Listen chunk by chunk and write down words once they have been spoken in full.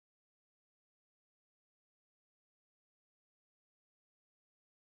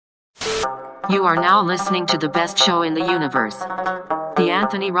You are now listening to the best show in the universe, The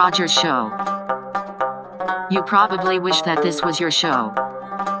Anthony Rogers Show. You probably wish that this was your show,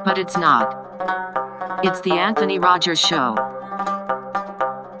 but it's not. It's The Anthony Rogers Show.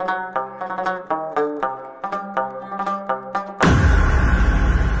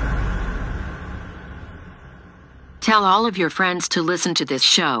 Tell all of your friends to listen to this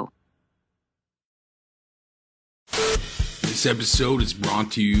show. This episode is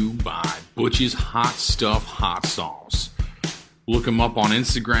brought to you by Butch's Hot Stuff Hot Sauce. Look them up on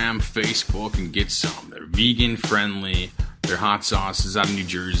Instagram, Facebook, and get some. They're vegan friendly. Their hot sauce is out of New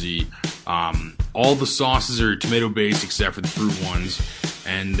Jersey. All the sauces are tomato based except for the fruit ones,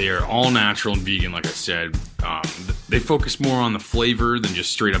 and they are all natural and vegan. Like I said, they focus more on the flavor than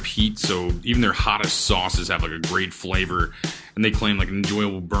just straight up heat. So even their hottest sauces have like a great flavor, and they claim like an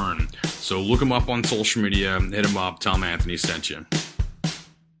enjoyable burn. So look them up on social media, hit them up, tell them Anthony sent you.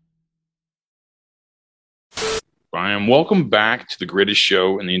 Brian, welcome back to the greatest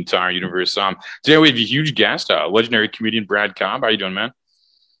show in the entire universe. Today we have a huge guest, legendary comedian Brad Cobb. How you doing, man?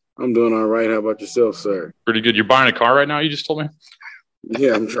 I'm doing all right. How about yourself, sir? Pretty good. You're buying a car right now, you just told me?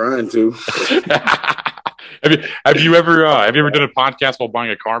 Yeah, I'm trying to. Have you ever done a podcast while buying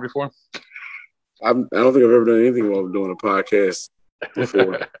a car before? I don't think I've ever done anything while doing a podcast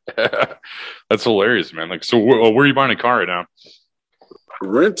before. That's hilarious, man. Like, so where are you buying a car right now?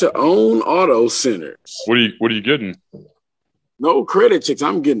 Rent to own auto centers. What are you getting? No credit checks.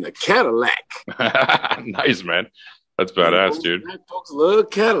 I'm getting a Cadillac. Nice, man. That's badass, dude. Folks love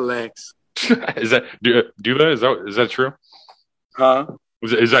Cadillacs. Is that do that? Is that true? Huh?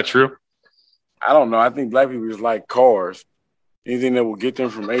 Is that true? I don't know. I think black people just like cars. Anything that will get them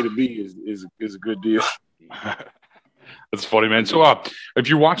from A to B is a good deal. That's funny, man. So, if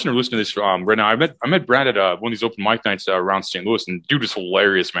you're watching or listening to this right now, I met Brad at one of these open mic nights around St. Louis, and dude is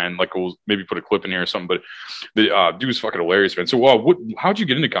hilarious, man. Like, we'll maybe put a clip in here or something, but the dude is fucking hilarious, man. So, how'd you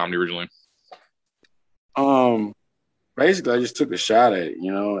get into comedy originally? Basically, I just took a shot at it,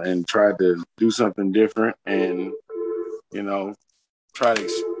 and tried to do something different, and try to,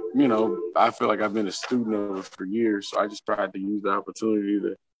 I feel like I've been a student of it for years, so I just tried to use the opportunity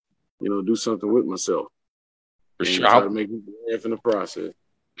to, do something with myself. For sure. Try to make me laugh in the process.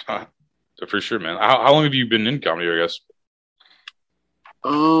 For sure, man. How long have you been in comedy, I guess?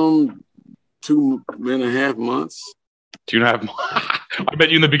 2.5 months. 2.5 months. I met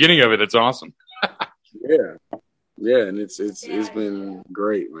you in the beginning of it. That's awesome. Yeah, and it's been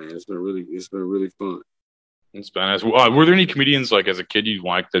great, man. It's been really fun. It's badass. Were there any comedians like as a kid you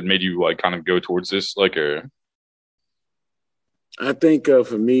liked that made you like kind of go towards this, like a? I think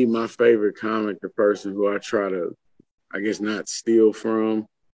for me, my favorite comic, the person who I try to, I guess, not steal from,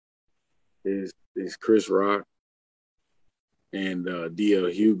 is Chris Rock and D.L.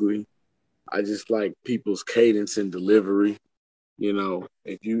 Hughley. I just like people's cadence and delivery.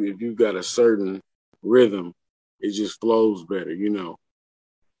 If you've got a certain rhythm, it just flows better.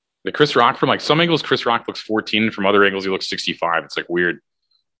 The Chris Rock, from like some angles, Chris Rock looks 14. From other angles, he looks 65. It's like weird.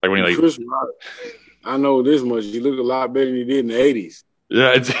 Like when he like Chris Rock. I know this much. He looked a lot better than he did in the 80s.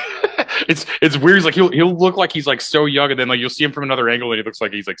 Yeah, it's weird. It's like he'll look like he's like so young, and then like you'll see him from another angle, and he looks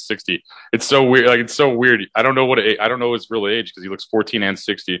like he's like 60. It's so weird. Like it's so weird. I don't know his real age because he looks 14 and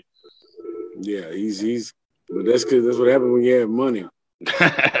 60. Yeah, he's. But that's because that's what happened when you have money.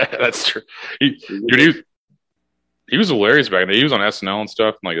 That's true. He was hilarious back then. He was on SNL and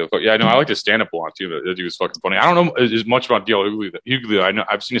stuff. Like, yeah, I know. I like to stand up a lot too. But that dude was fucking funny. I don't know as much about D.L. Hughley. I know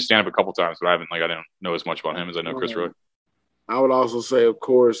I've seen his stand up a couple times, but I didn't know as much about him as I know Chris Rock. I would also say, of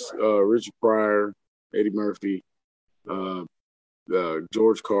course, Richard Pryor, Eddie Murphy,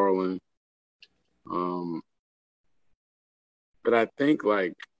 George Carlin. But I think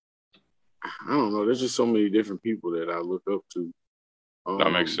I don't know. There's just so many different people that I look up to.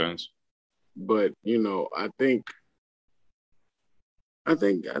 That makes sense. But I think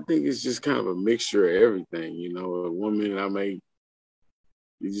it's just kind of a mixture of everything, 1 minute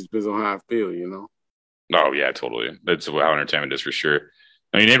it just depends on how I feel, Oh yeah, totally. That's how entertainment is for sure.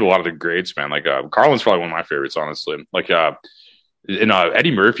 I mean, you named a lot of the greats, man. Like Carlin's probably one of my favorites, honestly. Like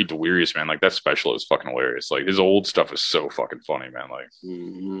Eddie Murphy, Delirious, man. Like that special is fucking hilarious. Like his old stuff is so fucking funny, man. Like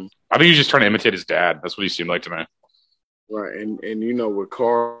I think he's just trying to imitate his dad. That's what he seemed like to me. Right, and with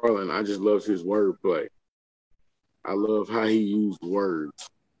Carlin, I just loved his wordplay. I love how he used words.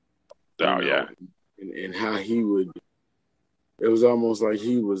 Oh, yeah. And how he would, it was almost like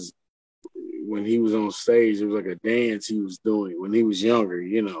when he was on stage, it was like a dance he was doing when he was younger,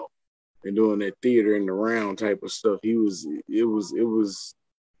 and doing that theater in the round type of stuff. It was a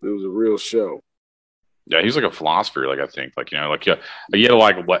real show. Yeah, he's like a philosopher. Like I think, like yeah, he had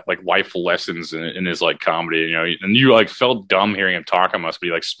like life lessons in his like comedy. And you like felt dumb hearing him talk. I must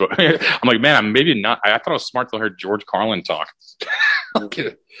be like, I'm like, man, I'm maybe not. I thought it was smart to hear George Carlin talk.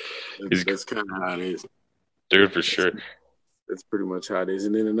 That's kind of how it is, dude, for sure. That's pretty much how it is.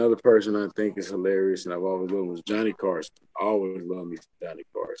 And then another person I think is hilarious, and I've always loved was Johnny Carson. I always loved me Johnny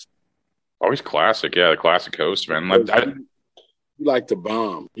Carson. Always classic, yeah, the classic host, man. He liked to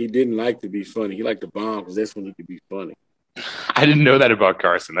bomb. He didn't like to be funny. He liked to bomb because that's when he could be funny. I didn't know that about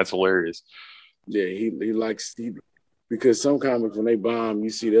Carson. That's hilarious. Yeah, he likes because some comics when they bomb,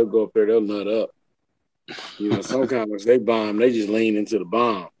 you see they'll go up there, they'll nut up. Some comics they bomb, they just lean into the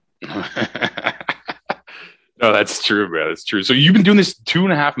bomb. No, that's true, man. That's true. So you've been doing this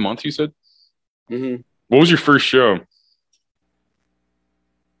 2.5 months, you said? Mm-hmm. What was your first show?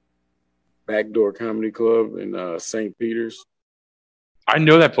 Backdoor Comedy Club in St. Peter's. I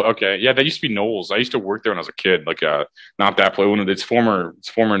know that place. Okay, yeah, that used to be Knowles. I used to work there when I was a kid. Like, not that place. One of its former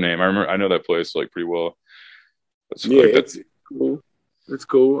name. I know that place like pretty well. It's cool. It's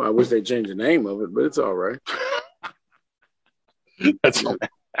cool. I wish they changed the name of it, but it's all right.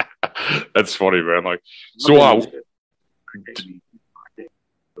 That's funny, man. Like, so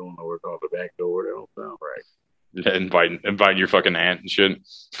don't know where called the back door. That don't sound right. Yeah, invite your fucking aunt and shit.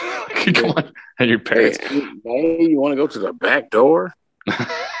 Come on, and your parents. Hey, you want to go to the back door? Dude,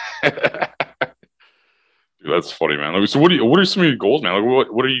 that's funny, man. Like, so what are some of your goals, man? Like,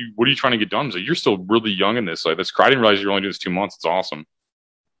 what are you trying to get done? Like, you're still really young in this. Like, I didn't realize you're only doing this 2 months. It's awesome.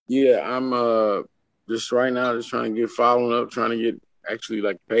 Yeah, I'm just right now just trying to get following up, trying to get actually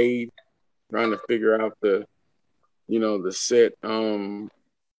like paid, trying to figure out the set.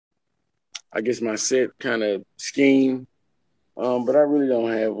 I guess my set kind of scheme, but I really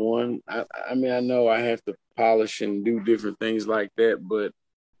don't have one. I mean, I know I have to polish and do different things like that, but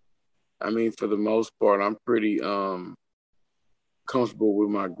I mean, for the most part, I'm pretty comfortable with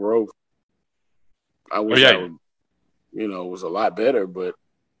my growth. I wish I would, was a lot better, but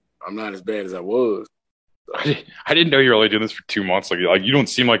I'm not as bad as I was. So. I didn't know you were only doing this for 2 months. Like you don't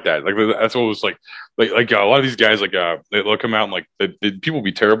seem like that. Like that's what it was like a lot of these guys they'll come out and like people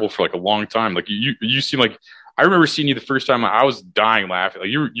be terrible for like a long time. Like you seem like. I remember seeing you the first time. I was dying laughing.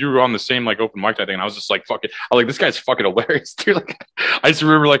 Like you were on the same like open mic that thing, and I was just like fucking. I was like, this guy's fucking hilarious, dude. Like I just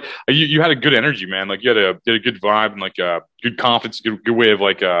remember like you had a good energy, man. Like you had a good vibe and like good confidence, good way of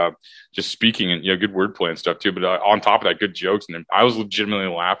like just speaking and good wordplay and stuff too. But on top of that, good jokes, and I was legitimately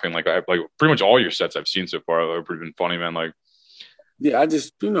laughing. Like pretty much all your sets I've seen so far have been funny, man. Like yeah, I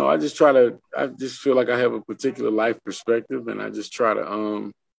just try to. I just feel like I have a particular life perspective, and I just try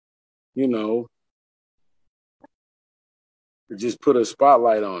to just put a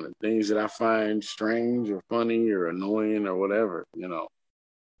spotlight on it. Things that I find strange or funny or annoying or whatever,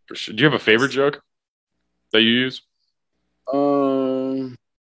 For sure. Do you have a favorite joke that you use?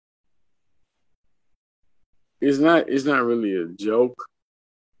 It's not really a joke.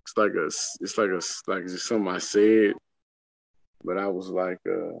 It's like just something I said, but I was like,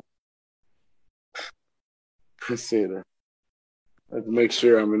 I said, I have to make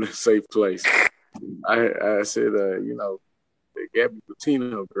sure I'm in a safe place. I said, the Gabby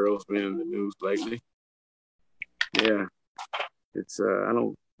Patino girl's been in the news lately. Yeah, it's I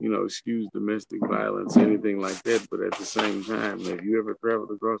don't excuse domestic violence, anything like that, but at the same time, have you ever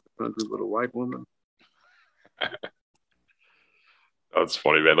traveled across the country with a white woman? That's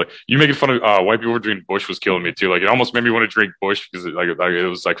funny, man. Like you making fun of white people drinking Bush was killing me too. Like it almost made me want to drink Bush because it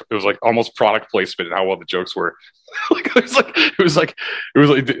was like almost product placement and how well the jokes were. it was like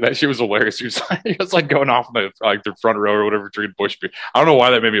that shit was hilarious. He was like going off in the front row or whatever drinking Bush beer. I don't know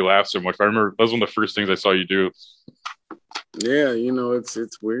why that made me laugh so much. But I remember that was one of the first things I saw you do. Yeah,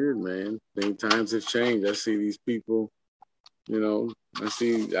 it's weird, man. I think times have changed. I see these people, I remember,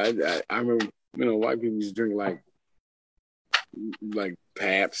 white people used to drink like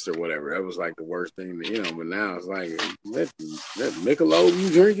Pabst or whatever. That was like the worst thing, but now it's like that Michelob you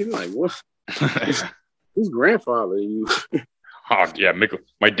drinking? Like what? Whose grandfather are you? Oh yeah,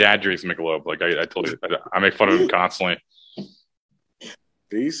 my dad drinks Michelob. Like I told you, I make fun of him constantly.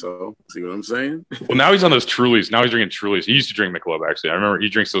 See what I'm saying? Well, now he's on those Trulies. Now he's drinking Trulies. He used to drink Michelob, actually. I remember he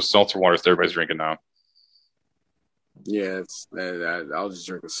drinks those seltzer waters that everybody's drinking now. Yeah, I'll just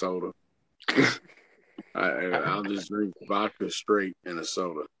drink a soda. I'll just drink vodka straight and a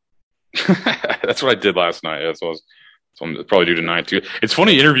soda. That's what I did last night. Yeah, so I'm probably do tonight too. It's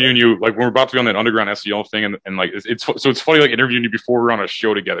funny interviewing you, like when we're about to be on that underground SEL thing, and like it's funny like interviewing you before we're on a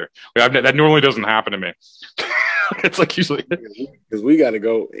show together. Like, that normally doesn't happen to me. It's like usually because we got to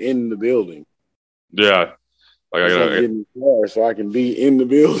go in the building. Yeah, like I gotta get in the car so I can be in the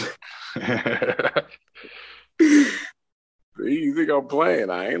building. You think I'm playing?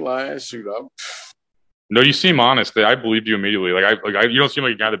 I ain't lying. Shoot, I'm. No, you seem honest. I believed you immediately. You don't seem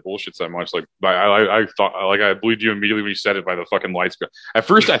like a guy that bullshits that much. Like, I thought, I believed you immediately when you said it by the fucking lights. At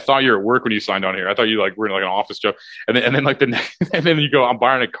first, I thought you were at work when you signed on here. I thought you were in like an office job, and then like and then you go, I'm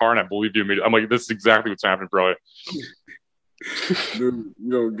buying a car, and I believed you immediately. I'm like, this is exactly what's happening, probably. Dude,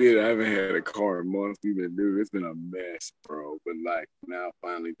 you don't get it. I haven't had a car in months. Dude, it's been a mess, bro. But like now,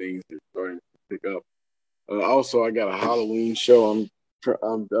 finally, things are starting to pick up. Also, I got a Halloween show. I'm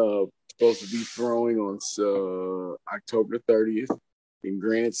supposed to be throwing on October 30th in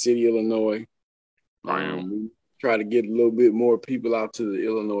Granite City, Illinois. We try to get a little bit more people out to the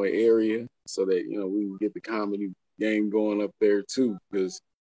Illinois area so that we can get the comedy game going up there too, because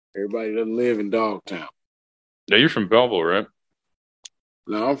everybody doesn't live in Dogtown. Yeah, you're from Belleville, right?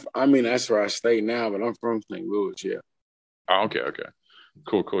 No, that's where I stay now, but I'm from St. Louis. Yeah. Oh, okay.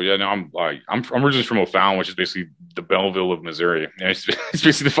 Cool. Yeah, no, I'm originally from O'Fallon, which is basically the Belleville of Missouri. Yeah, it's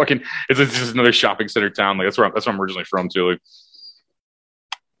basically it's just another shopping center town. Like that's where I'm originally from too. Like,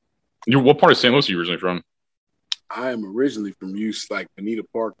 what part of St. Louis are you originally from? I am originally from Bonita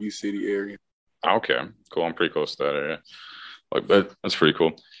Park, U City area. Okay, cool. I'm pretty close to that area. Like that's pretty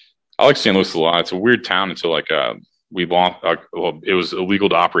cool. I like St. Louis a lot. It's a weird town until we lost. It was illegal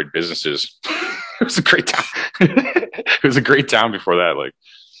to operate businesses. It was a great town. It was a great town before that. Like,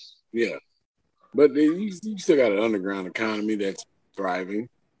 yeah, but you still got an underground economy that's thriving.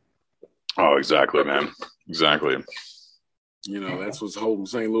 Oh, exactly, man. Exactly. That's what's holding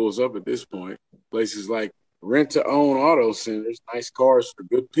St. Louis up at this point. Places like rent-to-own auto centers, nice cars for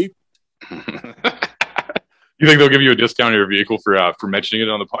good people. You think they'll give you a discount on your vehicle for mentioning it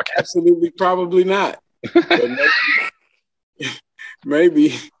on the podcast? Absolutely, probably not. But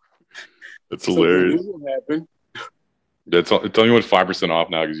maybe. That's hilarious. Will happen. Yeah, tell me what 5% off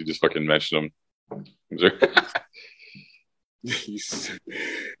now because you just fucking mentioned them.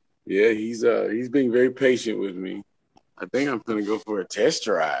 Yeah, he's being very patient with me. I think I'm gonna go for a test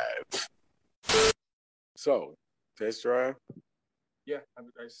drive. So, test drive? Yeah, I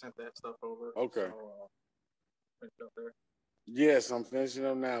sent that stuff over. Okay. So, there. Yes, I'm finishing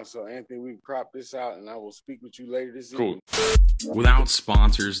up now. So, Anthony, we can crop this out, and I will speak with you later this evening. Without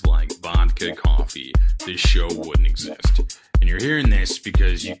sponsors like Vodka Coffee, this show wouldn't exist. And you're hearing this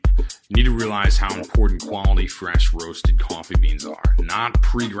because you need to realize how important quality, fresh, roasted coffee beans are. Not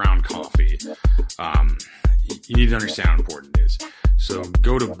pre-ground coffee. You need to understand how important it is. So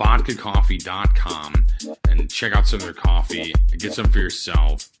go to vodkacoffee.com and check out some of their coffee. Get some for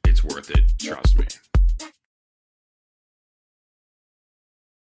yourself. It's worth it. Trust me.